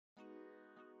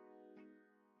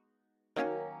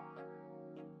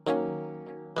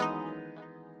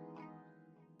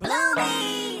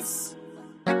movies.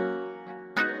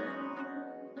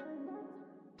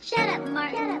 Shut up,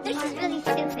 Martin. This is really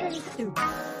stupid.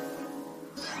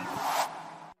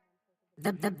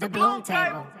 The Bloom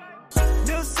Table.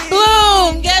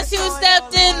 Boom! Guess who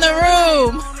stepped in the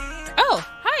room? Oh,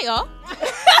 hi, y'all.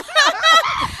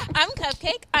 I'm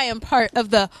Cupcake. I am part of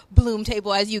the Bloom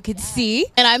Table, as you can see.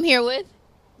 And I'm here with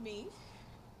me,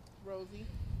 Rosie,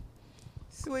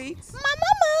 Sweets. my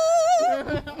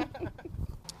mama.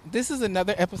 This is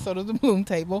another episode of the Bloom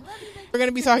Table. We're going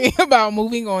to be talking about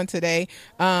moving on today.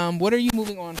 What are you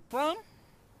moving on from?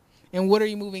 And what are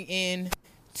you moving in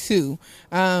to?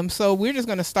 So we're just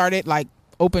going to start it like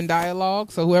open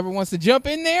dialogue. So whoever wants to jump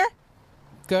in there,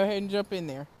 go ahead and jump in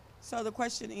there. So the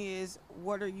question is,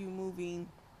 what are you moving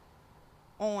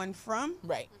on from?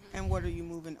 Right. And what are you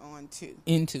moving on to?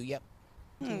 Into, yep.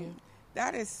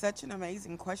 That is such an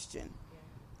amazing question.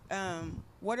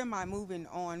 What am I moving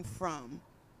on from?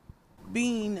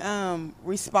 Being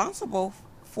responsible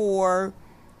for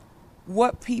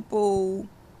what people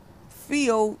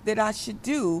feel that I should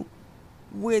do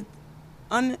with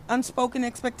unspoken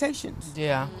expectations.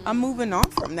 Yeah. I'm moving on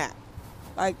from that.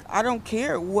 Like, I don't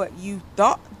care what you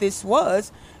thought this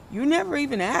was. You never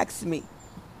even asked me.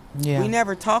 Yeah. We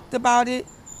never talked about it.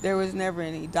 There was never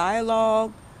any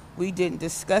dialogue. We didn't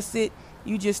discuss it.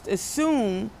 You just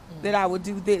assume that I would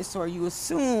do this, or you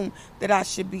assume that I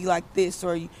should be like this,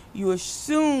 or you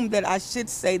assume that I should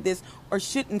say this or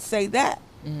shouldn't say that.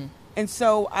 Mm-hmm. And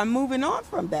so I'm moving on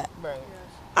from that. Right.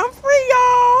 I'm free,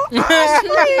 y'all.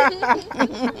 I'm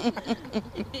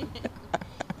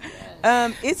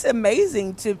free. It's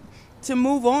amazing to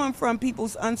move on from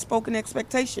people's unspoken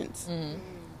expectations. Mm-hmm.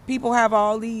 People have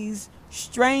all these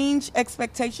strange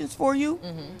expectations for you,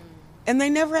 and they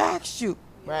never asked you.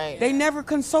 Right. They never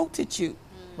consulted you.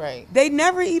 Right. They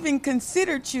never even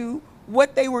considered you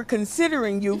what they were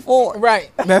considering you for.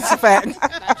 Right. That's a fact.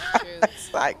 That's true.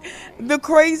 It's like the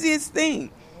craziest thing.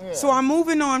 Yeah. So I'm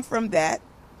moving on from that,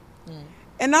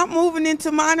 and I'm moving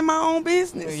into minding my own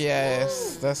business.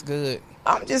 Yes. That's good.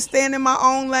 I'm just staying in my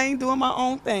own lane, doing my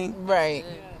own thing. Right.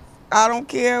 I don't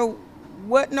care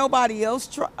what nobody else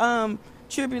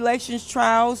tribulations,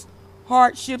 trials,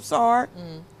 hardships are.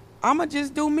 I'ma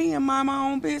just do me and mind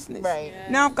my own business. Right.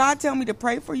 Now, if God tell me to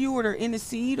pray for you or to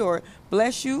intercede or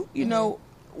bless you, you know,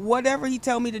 whatever He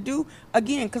tell me to do,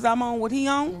 again, because I'm on what He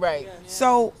on. Right.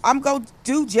 So I'm gonna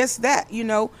do just that, you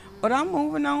know. But I'm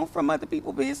moving on from other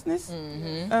people's business,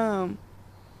 and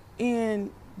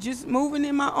just moving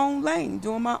in my own lane,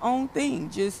 doing my own thing,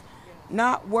 just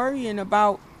not worrying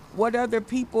about what other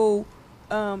people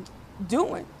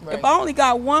doing. Right. If I only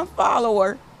got one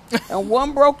follower and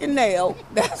one broken nail,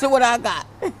 that's what I got,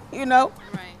 you know.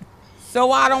 Right. So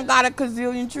I don't got a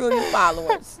gazillion trillion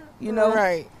followers, you know.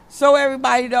 Right. So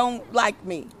everybody don't like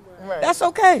me. Right. That's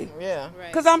okay, Yeah. Right.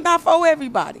 because I'm not for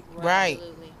everybody. Right.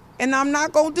 Absolutely. And I'm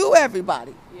not going to do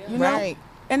everybody, you know? Right.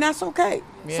 And that's okay.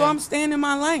 So Yeah. I'm staying in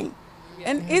my lane.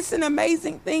 And it's an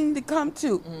amazing thing to come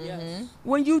to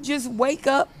when you just wake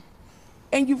up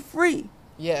and you free.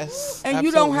 Yes. And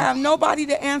you don't absolutely. have nobody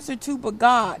to answer to but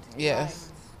God. Yes.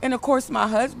 And, of course, my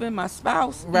husband, my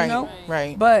spouse, Right. you know?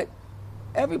 Right. But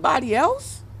everybody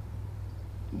else,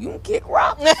 you can kick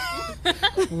rocks.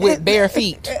 With bare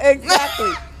feet.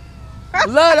 Exactly.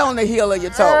 Blood on the heel of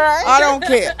your toe. Right. I don't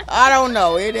care. I don't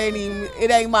know. It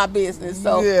ain't my business.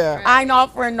 So Yeah. I ain't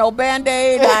offering no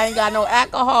Band-Aid. I ain't got no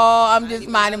alcohol. I'm just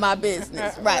minding my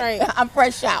business. Right. Right. I'm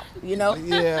fresh out, you know?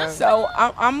 Yeah. So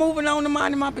I'm moving on to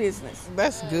minding my business.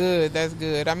 That's good. That's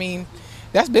good. I mean,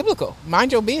 that's biblical.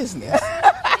 Mind your business.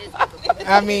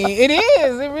 I mean, it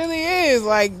is. It really is.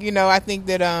 Like, you know, I think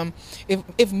that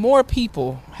if more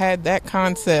people had that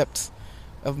concept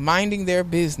of minding their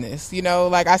business, you know,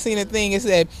 like I seen a thing, it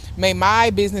said, may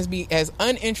my business be as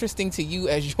uninteresting to you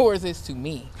as yours is to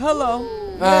me.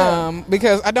 Hello.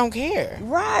 Because I don't care.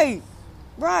 Right.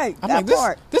 Right. I'm that like,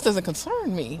 part. this doesn't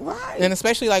concern me. Right. And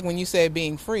especially like when you said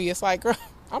being free, it's like, girl,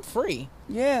 I'm free.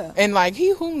 Yeah. And like,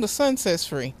 he whom the Son sets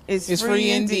free Is free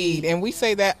free indeed. indeed. And we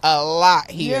say that a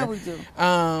lot here. Yeah, we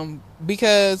do.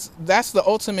 Because that's the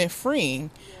ultimate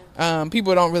freeing.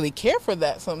 People don't really care for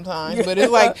that sometimes, but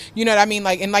it's like, you know what I mean?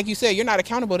 Like, and like you said, you're not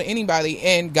accountable to anybody,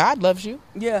 and God loves you.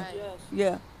 Yeah.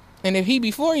 Yeah. And if He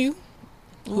be for you,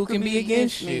 who can be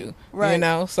against me? you? Right. You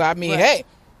know? So I mean, Right.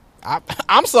 hey,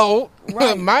 I'm sold.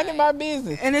 Right. Minding my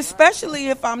business. And especially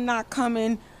if I'm not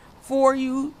coming for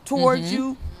you, towards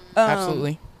you.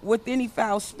 Absolutely. With any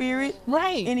foul spirit.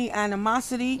 Right. Any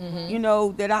animosity, you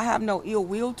know, that I have no ill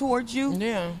will towards you.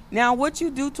 Yeah. Now, what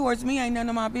you do towards me ain't none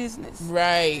of my business.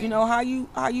 Right. You know, how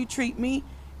you treat me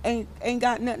ain't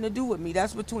got nothing to do with me.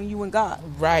 That's between you and God.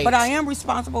 Right. But I am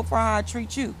responsible for how I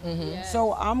treat you. Mm-hmm.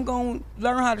 So I'm going to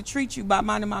learn how to treat you by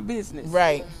minding my business.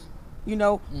 Right. You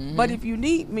know, Mm-hmm. but if you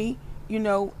need me, you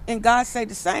know, and God say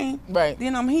the same, Right.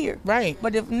 then I'm here. Right.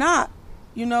 But if not,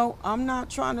 you know, I'm not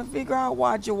trying to figure out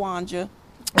why Jawanja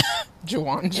and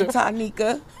Jawanja.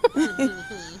 Tanika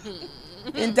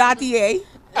and Dottie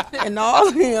and all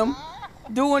of them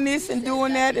doing this and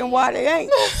doing that and why they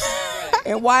ain't.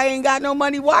 And why ain't got no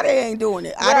money, why they ain't doing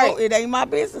it. Right. It ain't my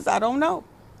business. I don't know.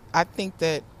 I think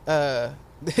that a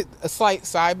slight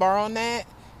sidebar on that,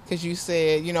 because you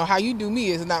said, you know, how you do me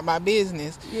is not my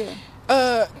business.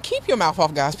 Yeah. Keep your mouth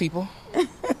off God's people.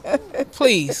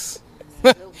 Please.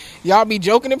 Y'all be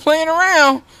joking and playing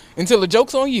around until the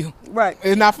joke's on you. Right.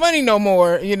 It's not funny no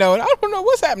more, you know. And I don't know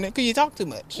what's happening because you talk too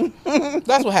much.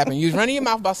 That's what happened. You was running your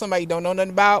mouth about somebody you don't know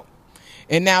nothing about,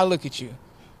 and now look at you.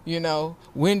 You know,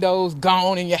 windows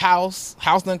gone in your house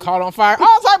done caught on fire,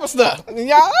 all type of stuff. Y'all,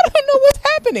 I don't know what's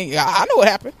happening. Y'all, I know what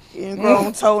happened.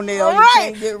 Ingrown toenail. Right.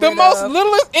 You can't get The rid most of.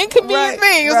 littlest inconvenient Right,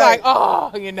 thing. It's right. like,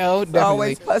 oh, you know, It's definitely.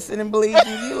 always pussing and bleeding.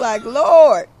 You like,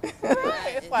 Lord,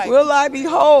 It's like, will I be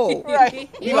whole? right.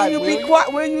 You like, Will you will be you?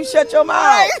 quiet? Will you shut your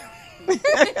mouth?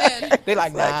 They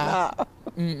like, Like, nah. nah.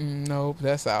 Nope,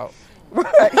 that's out.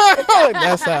 Right.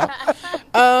 That's out.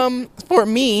 For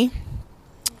me,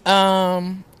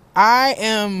 I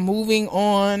am moving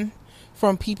on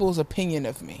from people's opinion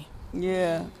of me.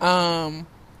 Yeah.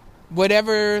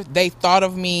 Whatever they thought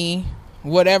of me,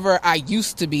 whatever I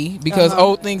used to be, because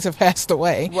old things have passed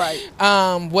away. Right.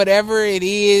 Whatever it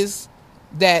is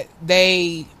that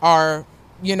they are,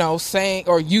 you know, saying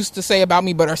or used to say about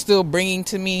me, but are still bringing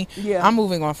to me. Yeah. I'm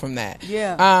moving on from that.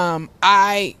 Yeah.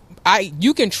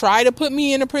 You can try to put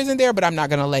me in a prison there, but I'm not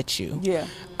going to let you. Yeah.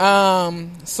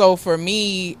 So for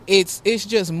me, it's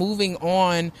just moving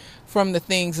on from the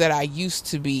things that I used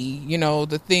to be, you know,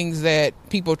 the things that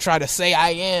people try to say I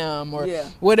am or Yeah.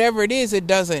 whatever it is, it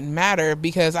doesn't matter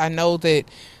because I know that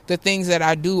the things that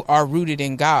I do are rooted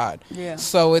in God. Yeah.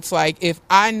 So it's like, if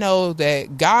I know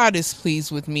that God is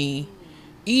pleased with me,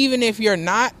 even if you're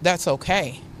not, that's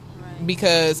okay.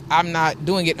 Because I'm not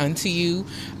doing it unto you.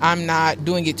 I'm not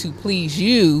doing it to please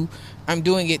you. I'm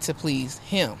doing it to please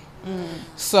him.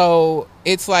 So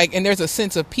it's like, and there's a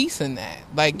sense of peace in that.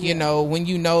 Like, you know, when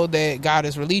you know that God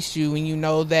has released you and you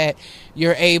know that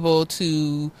you're able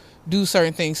to do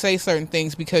certain things, say certain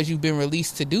things because you've been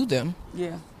released to do them.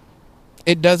 Yeah.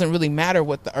 It doesn't really matter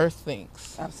what the earth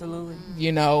thinks. Absolutely.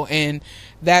 You know, and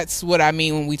that's what I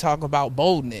mean when we talk about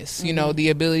boldness, you know, the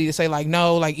ability to say like,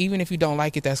 no, like, even if you don't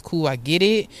like it, that's cool. I get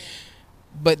it.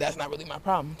 But that's not really my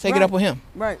problem. Take it up with him.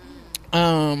 Right.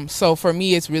 So for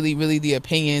me, it's really, really the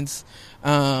opinions,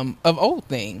 of old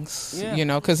things, Yeah. you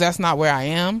know, cause that's not where I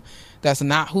am. That's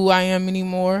not who I am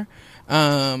anymore.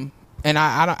 And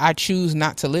I choose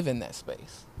not to live in that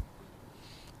space.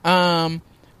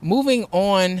 Moving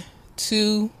on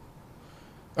to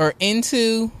or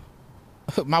into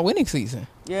my winning season.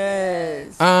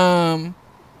 Yes.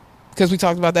 Because we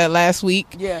talked about that last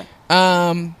week. Yeah.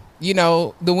 You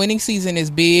know, the winning season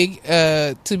is big.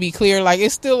 To be clear, like,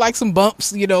 it's still like some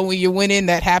bumps, you know, when you're winning,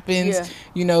 that happens. Yeah.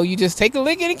 You know, you just take a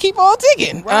lick and keep on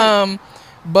ticking. Right.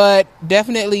 But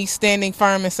definitely standing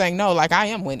firm and saying, no, like, I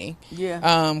am winning.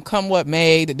 Yeah. Come what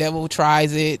may, the devil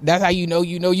tries it. That's how you know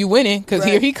you winning, because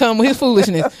Right. here he come with his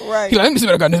foolishness. Right. He like, let me see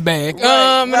what I got in this bag. Right.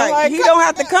 And I'm like, he don't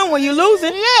have to come when you're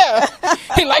losing. yeah.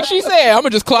 He, like she said, I'm gonna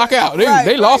just clock out. They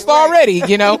Right, lost right. already,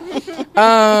 you know.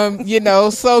 You know,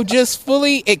 so just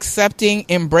fully accepting,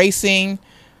 embracing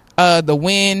the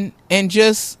win, and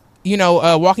just, you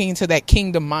know, walking into that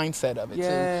kingdom mindset of it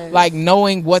Yes. too. Like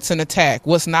knowing what's an attack,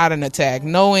 what's not an attack,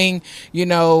 knowing, you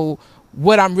know,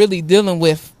 what I'm really dealing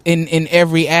with in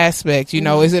every aspect. You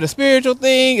know, is it a spiritual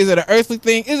thing? Is it an earthly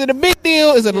thing? Is it a big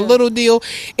deal? Is it a little deal?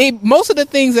 Most of the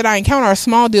things that I encounter are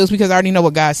small deals because I already know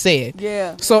what God said.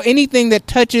 Yeah. So anything that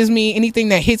touches me, anything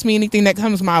that hits me, anything that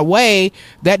comes my way,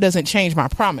 that doesn't change my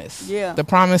promise. Yeah. The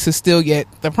promise is still yet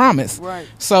the promise. Right.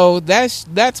 So that's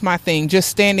my thing. Just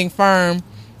standing firm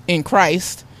in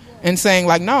Christ and saying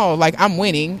like, no, like, I'm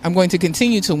winning. I'm going to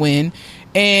continue to win.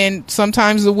 And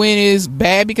sometimes the win is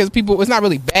bad because it's not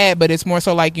really bad, but it's more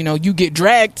so like, you know, you get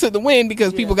dragged to the win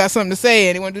because people got something to say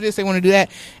and they want to do this, they want to do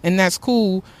that. And that's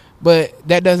cool. But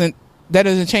that doesn't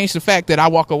change the fact that I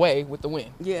walk away with the win.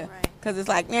 Yeah. Because it's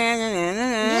like, nah.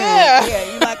 Yeah.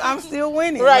 Yeah. You're like, I'm still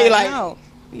winning. Right, like- no.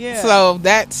 Yeah. So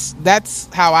that's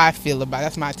how I feel about it.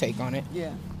 That's my take on it.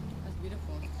 Yeah.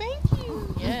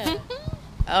 Yeah.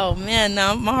 Oh man,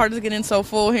 now my heart is getting so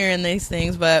full hearing these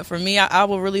things. But for me, I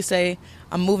will really say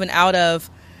I'm moving out of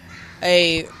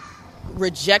a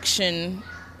rejection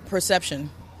perception.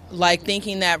 like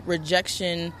thinking that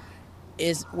rejection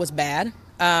was bad,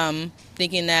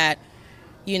 thinking that,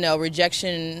 you know,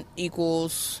 rejection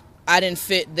equals I didn't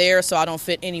fit there, so I don't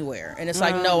fit anywhere. And it's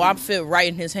like, no, I fit right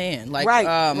in his hand. Like,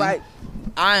 Right.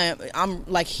 I'm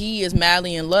like, he is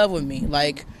madly in love with me,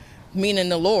 like, meaning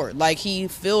the Lord. Like, he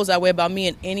feels that way about me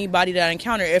and anybody that I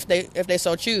encounter if they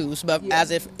so choose. But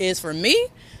as if is for me,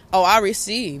 I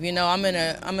receive. You know, I'm in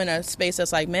a space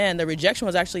that's like, man, the rejection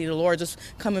was actually the Lord just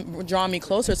coming, drawing me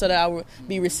closer so that I would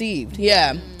be received.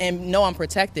 Yeah, and know I'm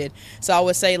protected. So I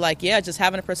would say, like, just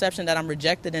having a perception that I'm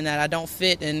rejected and that I don't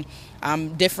fit and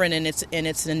I'm different and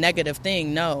it's a negative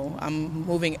thing. No, I'm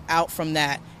moving out from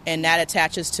that, and that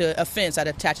attaches to offense. That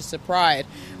attaches to pride.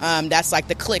 That's like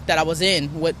the clique that I was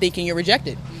in with thinking you're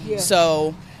rejected. Yeah.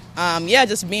 So,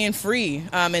 just being free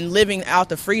and living out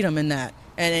the freedom in that.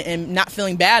 And not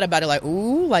feeling bad about it, like,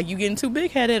 ooh, like you getting too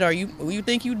big-headed, or you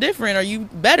think you different, or you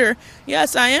better.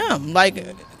 Yes, I am.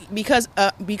 Like, because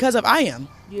of I am.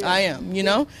 Yeah. I am, you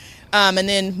know? And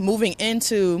then moving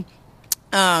into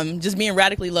just being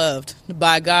radically loved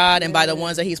by God and by the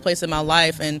ones that he's placed in my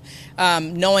life, and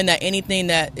knowing that anything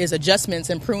that is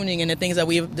adjustments and pruning and the things that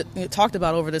we've talked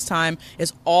about over this time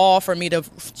is all for me to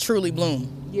truly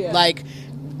bloom. Yeah. Like,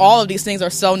 all of these things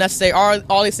are so necessary.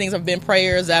 All these things have been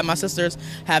prayers that my sisters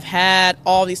have had.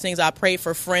 All these things I prayed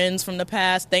for friends from the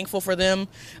past, thankful for them.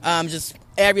 Just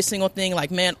every single thing, like,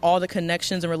 man, all the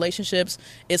connections and relationships.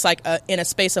 It's like in a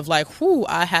space of like,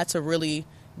 I had to really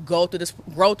grow through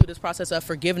this process of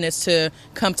forgiveness to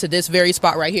come to this very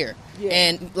spot right here. Yeah.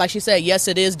 And like she said, yes,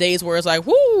 it is days where it's like,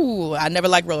 I never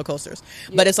liked roller coasters.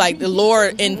 Yeah. But it's like the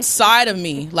Lord inside of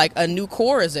me, like a new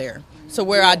core is there. So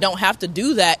where I don't have to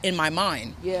do that in my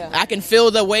mind. Yeah. I can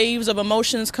feel the waves of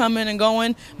emotions coming and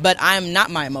going, but I'm not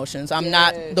my emotions. I'm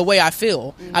not the way I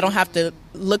feel. Mm-hmm. I don't have to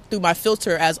look through my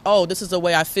filter as, this is the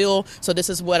way I feel, so this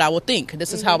is what I will think.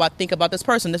 This is how I think about this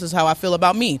person. This is how I feel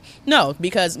about me. No,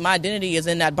 because my identity is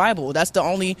in that Bible. That's the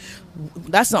only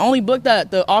book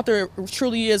that the author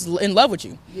truly is in love with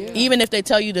you. Yeah. Even if they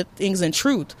tell you the things in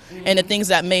truth and the things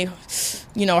that may,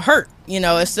 hurt.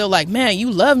 It's still like, man,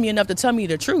 you love me enough to tell me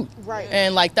the truth. Right.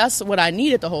 And like, that's what I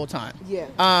needed the whole time. Yeah.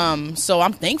 So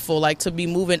I'm thankful, like, to be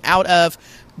moving out of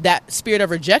that spirit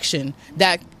of rejection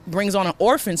that brings on an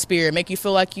orphan spirit, make you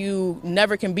feel like you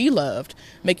never can be loved,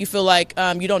 make you feel like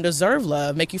you don't deserve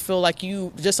love, make you feel like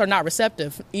you just are not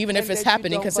receptive, even if it's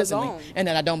happening consistently, and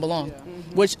that I don't belong,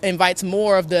 which invites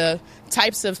more of the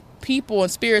types of people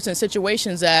and spirits and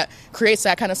situations that creates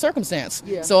that kind of circumstance.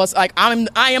 Yeah. So it's like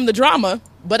I am the drama,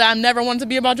 but I never wanted to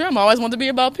be about drama. I always wanted to be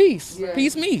about peace. Yeah.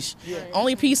 Peace, Mish. Yeah.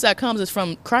 Only peace that comes is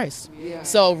from Christ. Yeah.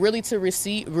 So really to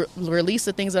release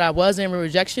the things that I was in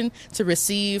rejection, to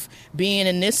receive being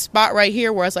in this spot right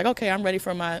here where it's like, okay, I'm ready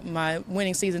for my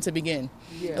winning season to begin.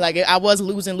 Yeah. Like, I was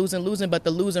losing, but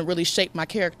the losing really shaped my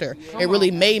character. It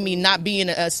really made me not be in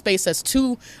a space that's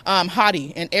too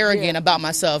haughty and arrogant about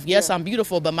myself. Yes, I'm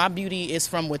beautiful, but my beauty is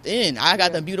from within. I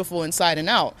got the beautiful inside and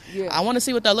out. Yeah. I want to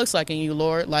see what that looks like in you,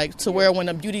 Lord. Like, to where when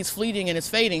the beauty's fleeting and it's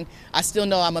fading, I still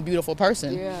know I'm a beautiful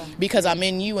person because I'm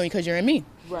in you and because you're in me.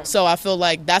 Right. So I feel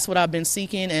like that's what I've been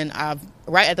seeking, and I've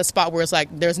right at the spot where it's like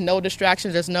there's no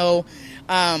distractions, there's no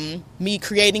me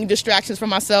creating distractions for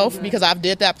myself, because I've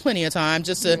did that plenty of times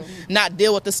just to not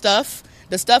deal with the stuff.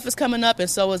 The stuff is coming up, and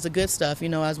so is the good stuff,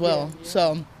 as well. Yeah.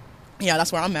 So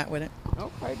that's where I'm at with it.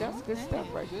 Okay, that's good stuff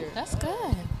right there. That's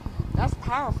good. That's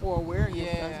powerful awareness.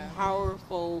 Yeah. That's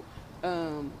powerful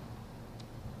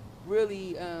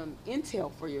really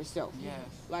intel for yourself. Yes.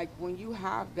 Like, when you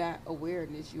have that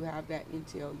awareness, you have that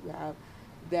intel, you have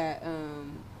that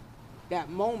that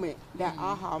moment, that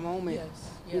aha moment.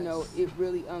 Yes. It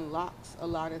really unlocks a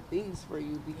lot of things for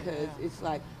you, because it's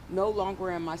like, no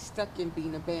longer am I stuck in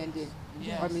being abandoned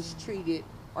or mistreated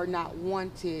or not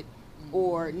wanted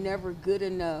or never good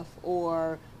enough,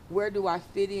 or where do I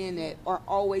fit in at, or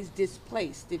always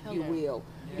displaced, if you will.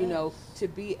 Yes. To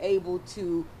be able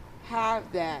to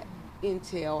have that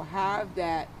intel, have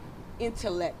that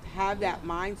intellect, have that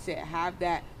mindset, have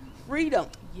that freedom.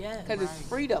 Yes. Because it's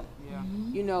freedom. Yeah.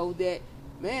 Mm-hmm. That,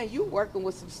 man, you working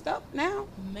with some stuff now.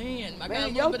 Man, I got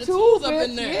a little bit of tools up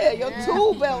in there. Yeah, your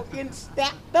tool belt getting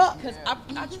stacked up. Because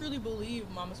I truly believe,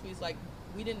 Mama Sweet's, like,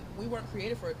 we weren't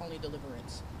created for only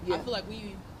deliverance. Yeah. I feel like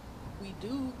we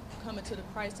do come into the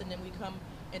Christ, and then we come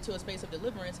into a space of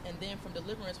deliverance, and then from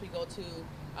deliverance we go to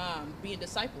being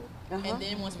discipled. And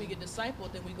then once we get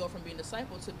discipled, then we go from being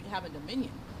discipled to having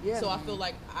dominion. Yeah. So I feel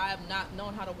like I have not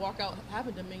known how to walk out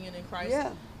having dominion in Christ,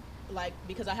 like,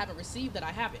 because I haven't received that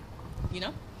I have it,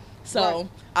 So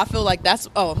I feel like that's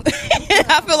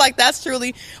I feel like that's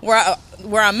truly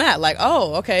where I'm at. Like,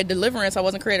 oh, okay, deliverance. I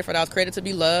wasn't created for that. I was created to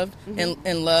be loved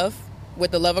and love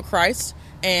with the love of Christ,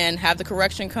 and have the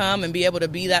correction come and be able to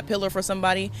be that pillar for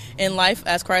somebody in life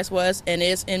as Christ was and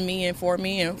is in me and for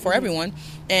everyone.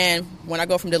 And when I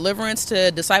go from deliverance to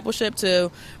discipleship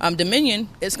to dominion,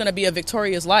 it's going to be a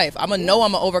victorious life. I'm going to know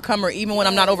I'm an overcomer even when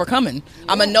I'm not overcoming.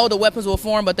 I'm going to know the weapons will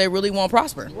form, but they really won't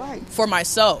prosper for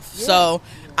myself. So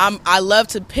I love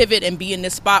to pivot and be in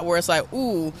this spot where it's like,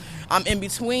 ooh, I'm in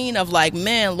between of like,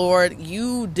 man, Lord,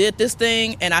 you did this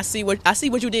thing, and I see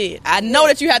what you did. I know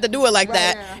that you had to do it like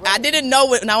that. I didn't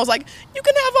know it, and I was like, you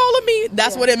can have all of me.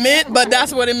 That's what it meant, but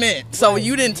that's what it meant. So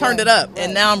you didn't turn it up,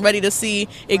 and now I'm ready to see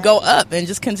it go up and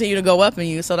just continue to go up in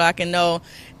you, so that I can know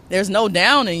there's no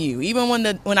down in you. Even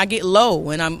when I get low,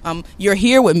 and you're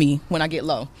here with me when I get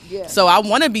low. Yeah. So I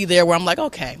want to be there where I'm like,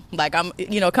 okay, like I'm,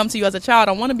 come to you as a child.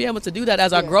 I want to be able to do that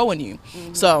as I grow in you.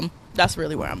 Mm-hmm. So that's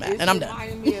really where I'm at, and I'm done.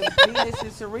 It reminded me of Venus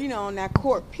and Serena on that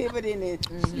court, pivoting and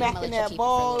smacking that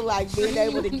ball, like being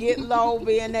able to get low,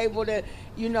 being able to,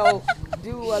 do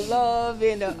a love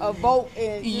and a vote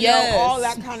and all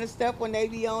that kind of stuff when they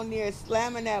be on there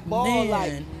slamming that ball,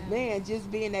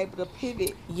 just being able to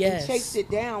pivot and chase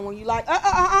it down when you like,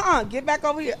 get back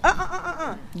over here,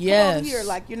 yes, come over here,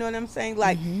 like, you know what I'm saying,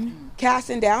 like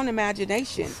casting down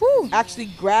imagination, actually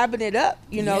grabbing it up,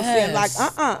 saying like,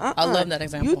 I love that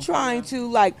example. You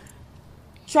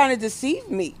trying to deceive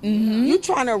me. Mm-hmm. You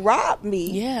trying to rob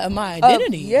me. Yeah, of my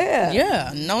identity.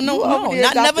 Yeah. No.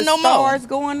 Not never no more. Stars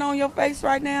going on your face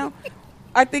right now.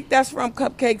 I think that's from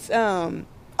Cupcake's. Her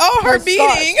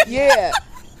beating. Yeah.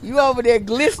 You over there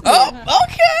glistening. Oh,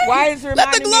 okay. Why is it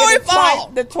reminding me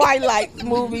of the Twilight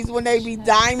movies when they be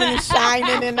diamond and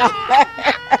shining and all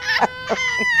that?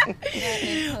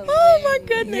 Oh my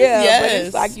goodness. Yeah, but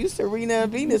it's like you Serena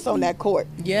and Venus on that court.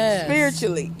 Yeah.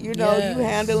 Spiritually, you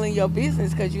handling your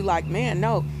business because you like, man,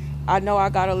 no, I know I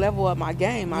got to level up my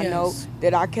game. I know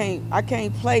that I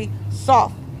can't play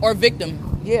soft or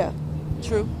victim. Yeah,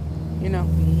 true.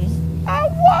 I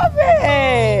love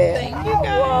it. Thank you guys.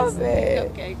 I love it.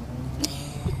 Okay.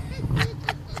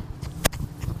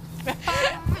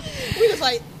 We was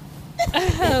like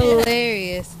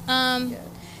hilarious. I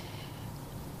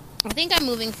think I'm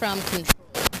moving from control.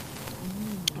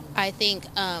 I think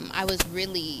I was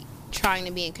really trying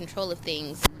to be in control of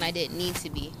things and I didn't need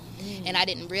to be. And I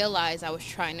didn't realize I was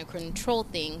trying to control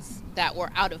things that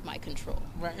were out of my control.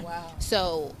 Right. Wow.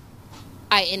 So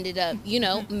I ended up,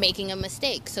 making a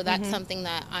mistake. So that's something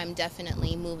that I'm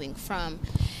definitely moving from.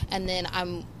 And then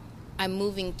I'm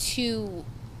moving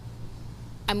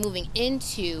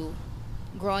into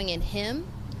growing in Him.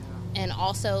 And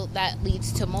also that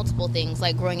leads to multiple things,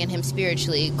 like growing in Him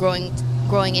spiritually, growing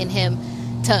in Him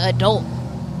to adult,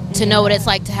 to know what it's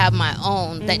like to have my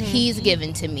own that He's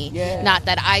given to me, not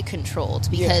that I controlled,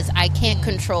 because I can't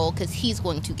control because He's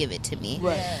going to give it to me.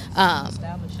 Right.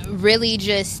 Really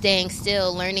just staying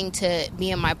still, learning to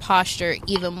be in my posture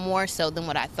even more so than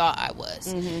what I thought I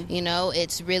was.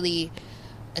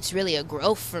 It's really a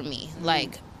growth for me.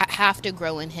 Like, I have to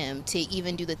grow in Him to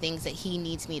even do the things that He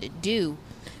needs me to do,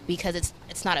 because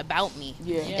it's not about me.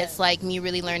 It's like me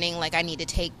really learning, like, I need to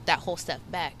take that whole step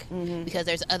back because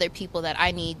there's other people that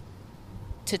I need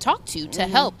to talk to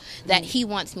help that He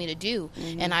wants me to do.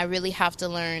 And I really have to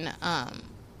learn,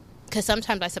 because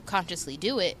sometimes I subconsciously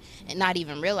do it and not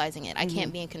even realizing it. I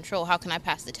can't be in control. How can I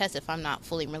pass the test if I'm not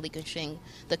fully relinquishing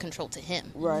the control to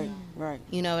Him? Right.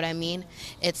 You know what I mean?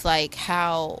 It's like,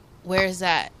 where is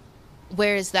that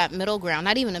middle ground?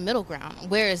 Not even a middle ground.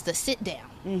 Where is the sit down?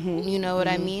 You know what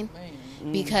I mean?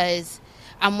 Because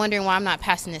I'm wondering why I'm not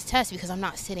passing this test, because I'm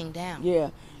not sitting down.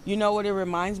 Yeah. You know what it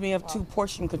reminds me of?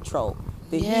 Portion control.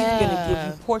 That He's going to give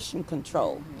you portion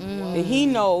control. That He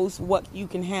knows what you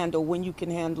can handle, when you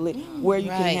can handle it, where you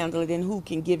can handle it, and who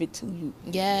can give it to you.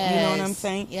 Yes. You know what I'm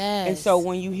saying? Yes. And so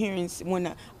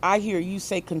when I hear you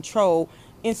say control,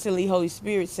 instantly Holy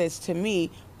Spirit says to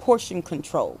me, portion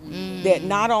control. That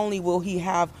not only will He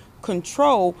have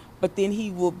control, but then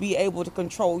He will be able to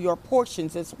control your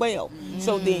portions as well.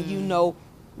 So then you know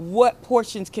what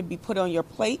portions can be put on your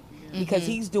plate, because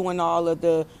He's doing all of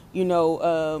the,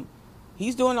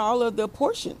 He's doing all of the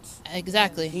portions.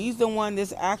 Exactly. He's the one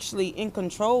that's actually in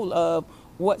control of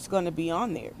what's going to be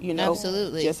on there,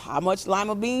 Absolutely. Just how much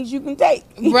lima beans you can take.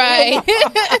 Right.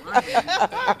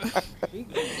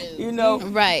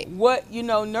 Right. What,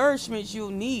 nourishment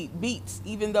you'll need. Beets,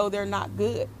 even though they're not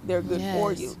good, they're good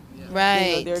for you.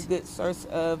 Right. They're a good source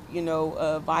of,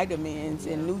 vitamins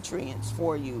and nutrients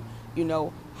for you.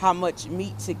 How much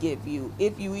meat to give you,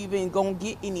 if you even gonna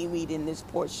get any meat in this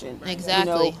portion.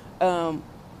 Exactly.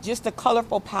 just a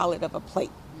colorful palette of a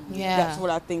plate. Yeah. That's what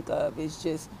I think of. Is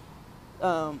just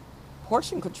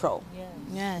portion control.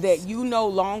 Yes. That you no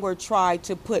longer try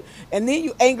to put, and then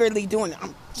you angrily doing it.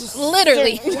 I'm just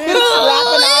Literally. slapping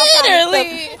all kind of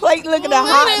Literally. stuff. Plate looking at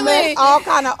hot Literally. mess, all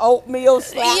kind of oatmeal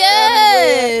slapped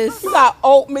Yes. everywhere. You got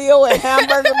oatmeal and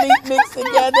hamburger meat mixed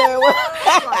together.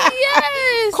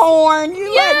 Yes. Corn. You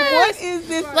Yes. like, what is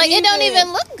this? Like, it don't even?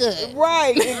 even look good.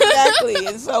 Right, exactly.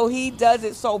 And so he does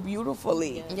it so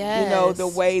beautifully. Yes. You know, the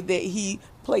way that he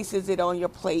places it on your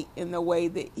plate and the way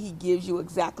that he gives you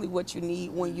exactly what you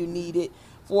need when you need it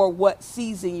for what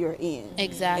season you're in.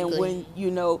 Exactly. And when,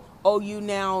 you know, you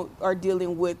now are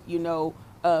dealing with, you know,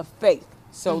 faith.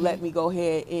 So let me go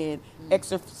ahead and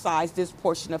exercise this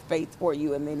portion of faith for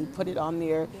you. And then he put it on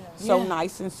there so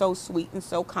nice and so sweet and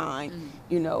so kind,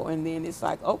 you know. And then it's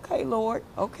like, okay, Lord,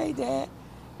 okay, Dad.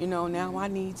 You know, now I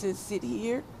need to sit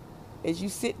here as you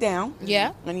sit down.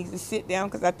 Yeah. I need to sit down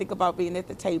because I think about being at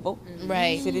the table.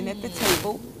 Right. Sitting at the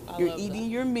table, you're eating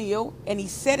your meal, and he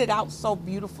set it out so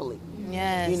beautifully.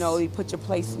 Yes. You know, he put your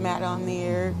placemat on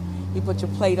there, he put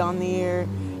your plate on there,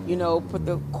 you know, put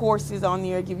the courses on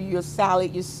there, give you your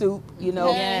salad, your soup, you know.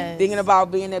 Yes. Thinking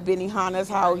about being at Benihana's,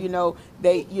 how, you know,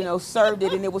 they, you know, served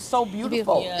it, and it was so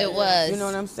beautiful. It was. You know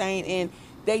what I'm saying? And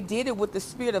they did it with the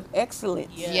spirit of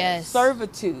excellence, Yes.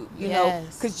 servitude, you know,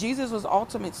 Yes. because Jesus was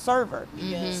ultimate server.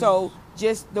 So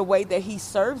just the way that he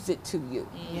serves it to you,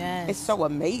 Yes. it's so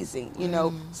amazing, you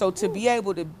know. So to be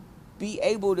able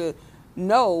to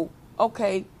know,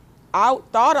 okay, I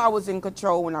thought I was in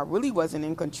control when I really wasn't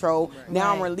in control.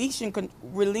 Now I'm relinquishing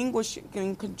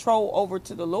control over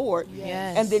to the Lord,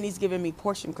 Yes. and then he's giving me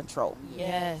portion control.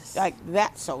 Yes. Like,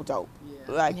 that's so dope.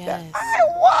 Like that. Yes. I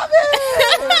love it.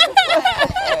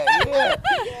 Yeah.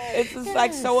 It's just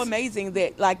like so amazing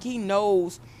that like he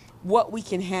knows what we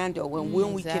can handle and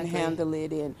when we can Exactly. handle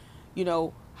it, and you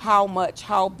know how much,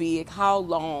 how big, how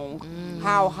long,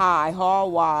 how high, how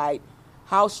wide,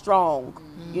 how strong.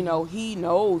 You know, he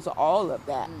knows all of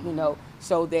that, you know,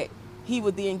 so that he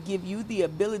would then give you the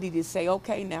ability to say,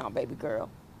 okay, now, baby girl,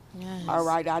 Yes. all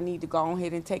right, I need to go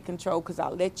ahead and take control because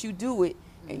I'll let you do it.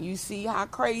 And you see how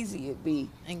crazy it be.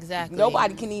 Exactly.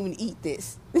 Nobody can even eat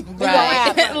this. You're Right.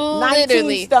 gonna have 19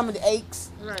 Literally. stomach aches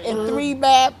and 3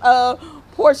 bad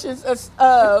portions of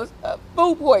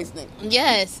food poisoning.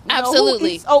 Yes. You know, Absolutely.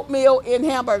 who eats oatmeal and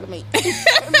hamburger meat?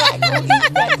 Like, who eats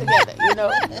that together? You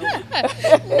know.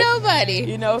 Nobody.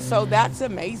 You know, so that's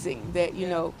amazing that you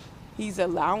know he's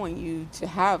allowing you to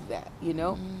have that. You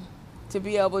know, to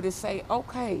be able to say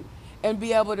okay, and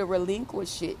be able to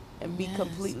relinquish it and be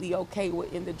completely okay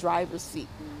with in the driver's seat.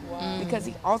 Because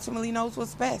he ultimately knows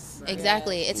what's best.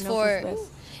 Exactly. It's He knows what's for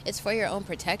best. it's for your own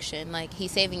protection. Like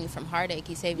he's saving you from heartache.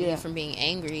 He's saving Yeah. you from being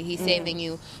angry. He's saving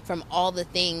you from all the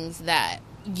things that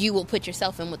you will put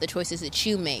yourself in with the choices that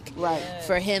you make. Right.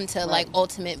 For him to like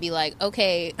ultimate be like,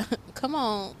 okay, come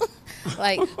on,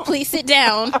 like please sit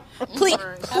down,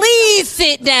 please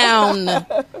sit down.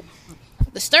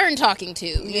 The stern talking to,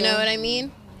 you know what I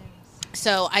mean?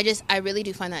 So I really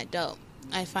do find that dope.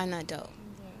 I find that dope.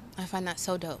 I find that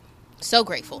so dope. So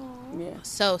grateful. Yeah.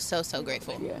 So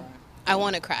grateful. Yeah. I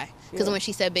want to cry because Yeah. when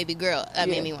she said "baby girl," that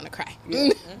Yeah. made me want to cry. Yeah.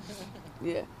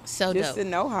 Yeah. So Just dope. to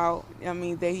know how, I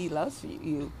mean, that he loves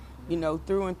you, you know,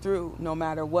 through and through, no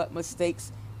matter what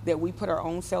mistakes that we put our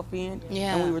own self in.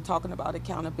 Yeah. And we were talking about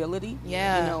accountability.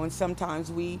 Yeah. You know, and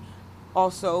sometimes we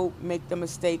also make the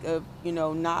mistake of, you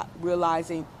know, not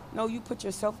realizing, no, you put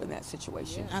yourself in that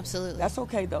situation. Absolutely. That's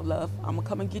okay though, love. I'm gonna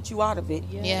come and get you out of it.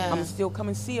 Yeah. I'm gonna still come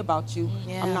and see about you.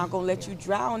 Yeah. I'm not gonna let you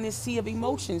drown in this sea of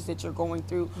emotions that you're going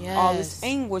through. All this Yes.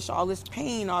 anguish, all this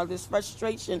pain, all this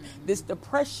frustration, this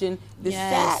depression, this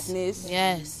Yes. sadness,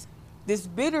 Yes. this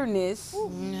bitterness.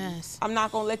 Yes. I'm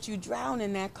not gonna let you drown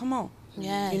in that. Come on.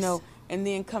 Yes. You know, and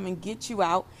then come and get you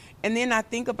out. And then I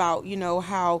think about, you know,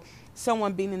 how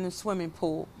someone being in the swimming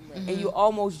pool and you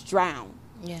almost drown.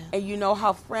 Yeah. And you know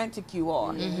how frantic you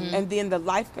are, and then the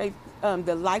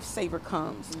lifesaver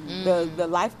comes, the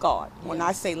lifeguard. When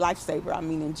I say lifesaver, I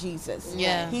mean in Jesus.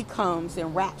 Yeah. He comes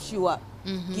and wraps you up,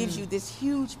 gives you this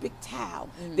huge big towel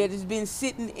that has been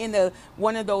sitting in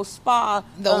one of those spa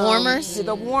warmers?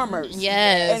 the warmers.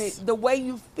 Yes. And the way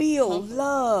you feel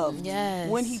loved. Yes.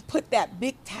 When he put that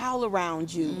big towel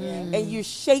around you and you're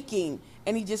shaking,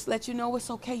 and he just let you know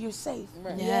it's okay, you're safe.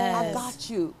 Yes. I got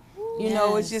you. You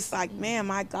know, it's Yes. just like, man,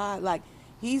 my God, like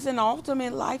he's an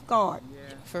ultimate lifeguard,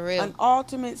 For real. an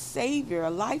ultimate savior,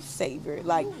 a lifesaver.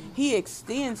 Like he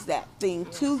extends that thing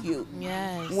to you.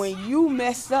 Yes. When you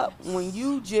mess up, when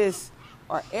you just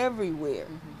are everywhere,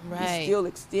 Right. he still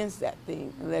extends that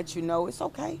thing and let you know it's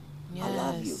okay. I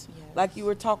love you. Yes. Like you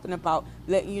were talking about,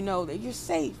 letting you know that you're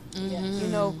safe. You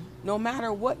know, no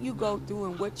matter what you go through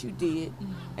and what you did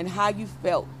and how you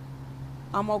felt,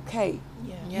 I'm okay.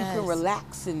 You Yes. can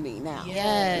relax in me now.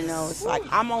 Yes. You know, it's like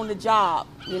I'm on the job.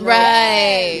 You know?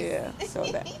 Right. Yeah. So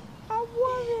that I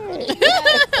love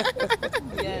it.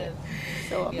 Yes.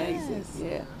 So amazing.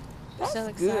 Yeah. That's So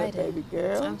good, excited. baby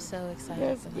girl. I'm so excited.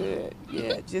 That's for that. good.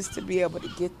 Yeah, just to be able to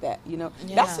get that, you know.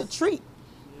 Yeah. That's a treat.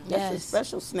 That's a Yes.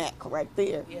 special snack right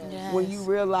there. Yes. When you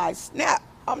realize, snap,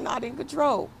 I'm not in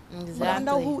control. But I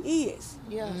know Exactly. who is.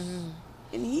 Yes.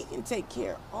 And he can take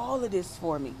care of all of this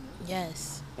for me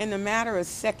Yes. in a matter of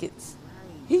seconds.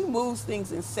 He moves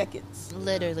things in seconds.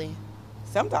 Literally.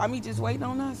 Sometimes he just waiting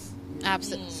on us.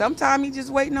 Absolutely. Sometimes he just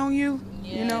waiting on you.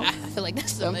 You know? I feel like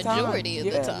that's the Sometimes, majority of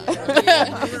the yeah. time.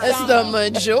 That's the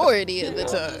majority of the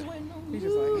time.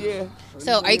 Yeah.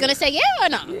 So, are you gonna say yeah or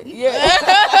no? Yeah.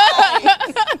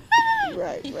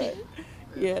 right.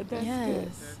 Yeah, that's good.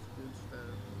 Yes.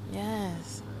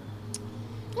 Yes.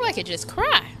 Well, I could just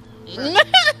cry.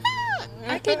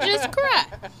 I could just cry.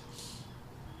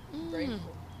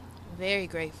 Very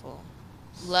grateful.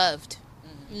 Loved.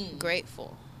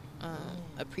 Grateful.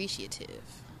 Appreciative.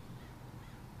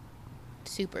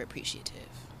 Super appreciative.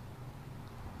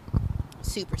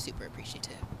 Super, super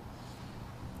appreciative.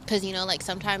 Because, you know, like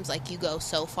sometimes like you go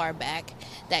so far back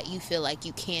that you feel like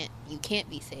you can't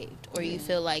be saved, or you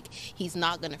feel like he's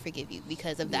not going to forgive you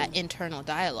because of that internal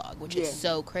dialogue, which is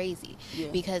so crazy.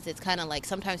 Because it's kind of like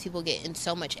sometimes people get in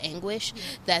so much anguish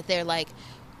that they're like,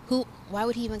 why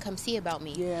would he even come see about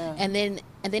me? And then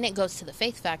it goes to the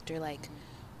faith factor, like,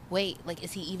 wait, like,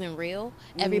 is he even real?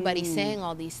 Everybody's saying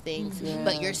all these things,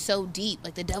 but you're so deep.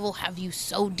 Like, the devil have you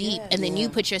so deep, and then you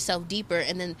put yourself deeper,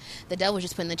 and then the devil's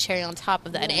just putting the cherry on top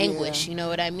of that anguish. You know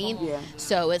what I mean?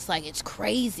 So it's like, it's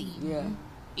crazy.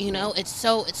 You know, it's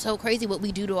so crazy what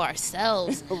we do to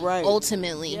ourselves.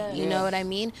 Ultimately, you know what I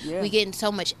mean? We get in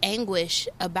so much anguish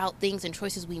about things and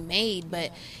choices we made,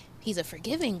 but he's a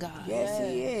forgiving God. Yes,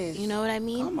 he is. You know what I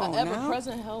mean? Come on Ever now.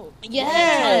 present help.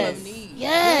 Yes. Time of need.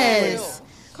 Yes.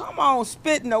 Come on,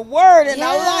 spitting the word, and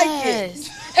I like it.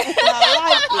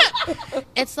 I like it.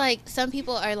 It's like some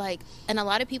people are like, and a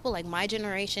lot of people like my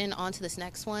generation on to this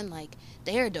next one, like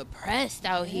they are depressed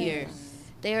out here.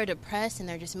 They are depressed and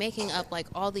they're just making up like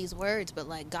all these words, but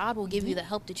like God will give you the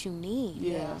help that you need.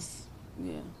 Yes.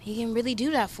 Yeah. He can really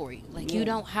do that for you. Like you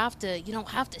don't have to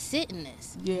sit in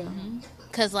this. Yeah.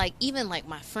 Cause like even like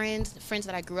my friends, the friends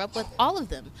that I grew up with, all of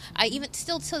them, I even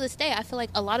still to this day, I feel like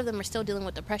a lot of them are still dealing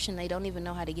with depression. They don't even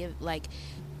know how to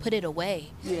put it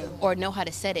away, or know how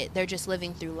to set it. They're just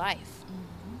living through life,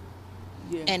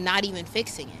 and not even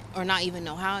fixing it, or not even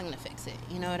know how I'm gonna fix it.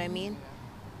 You know what I mean?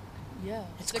 Yeah,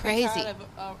 It's sick crazy. And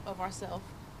tired of ourselves,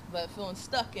 but feeling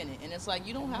stuck in it. And it's like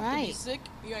you don't have to be sick.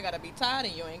 You ain't got to be tired,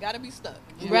 and you ain't got to be stuck.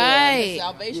 You know? Right. And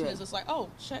salvation is just like, oh,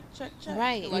 check.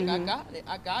 Right. Like I got it.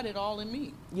 I got it all in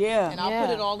me. Yeah. And I'll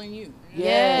put it all in you.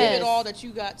 Yes. Give it all that you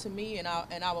got to me, and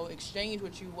I will exchange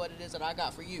with you what it is that I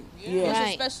got for you. Yeah. It's Right.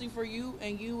 especially for you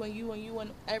and you and you and you in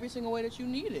every single way that you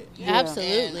need it.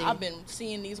 Absolutely. And I've been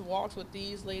seeing these walks with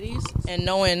these ladies and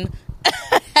knowing,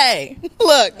 hey,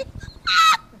 look,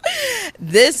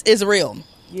 this is real.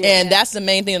 And that's the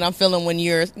main thing that I'm feeling when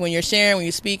you're sharing, when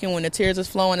you're speaking, when the tears is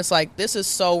flowing. It's like, this is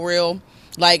so real.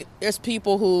 Like, there's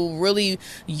people who really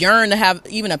yearn to have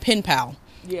even a pen pal.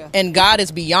 Yeah. And God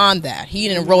is beyond that. He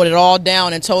didn't wrote it all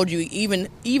down and told you,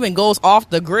 even goes off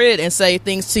the grid and say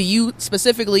things to you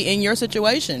specifically in your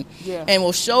situation. Yeah. And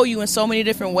will show you in so many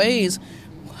different ways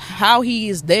how he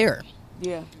is there.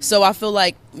 Yeah. So I feel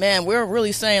like, man, we're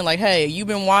really saying like, hey, you've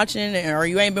been watching or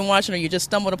you ain't been watching or you just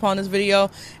stumbled upon this video.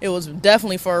 It was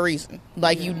definitely for a reason.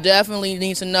 Like you definitely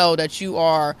need to know that you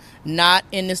are not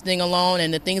in this thing alone,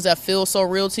 and the things that feel so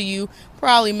real to you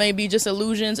probably may be just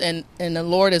illusions, and the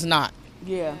Lord is not.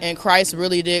 Yeah. And Christ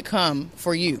really did come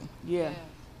for you. Yeah.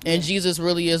 And Jesus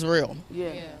really is real.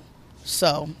 Yeah.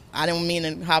 So I didn't mean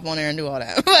to hop on there and do all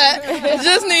that. But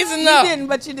just needs to know. You didn't,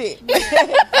 but you did.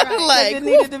 Like, it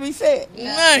needed to be said.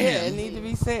 man. Yeah, it needed to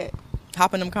be said.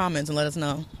 Hop in them comments and let us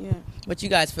know Yeah. what you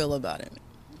guys feel about it.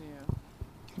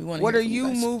 We want to What hear are from you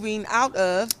guys. moving out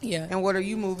of? Yeah. And what are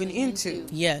you moving into?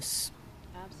 Yes.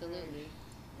 Absolutely.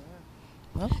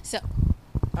 Well. So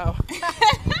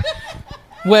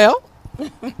Well,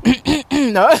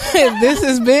 no, this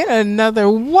has been another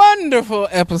wonderful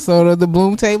episode of the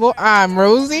Bloom Table. I'm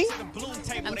Rosie.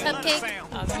 I'm Cupcake.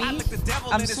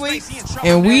 I'm sweet.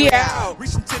 And we out.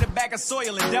 Reaching to the bag of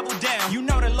soil and double down. You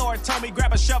know the Lord told me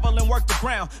grab a shovel and work the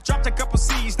ground. Dropped a couple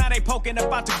seeds, now they poking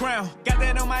up out the ground. Got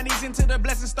that on my knees until the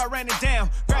blessings start raining down.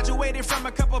 Graduated from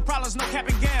a couple problems, no cap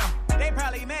and gown. They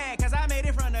probably mad cause I made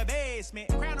it from the basement.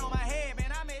 Crown on my head.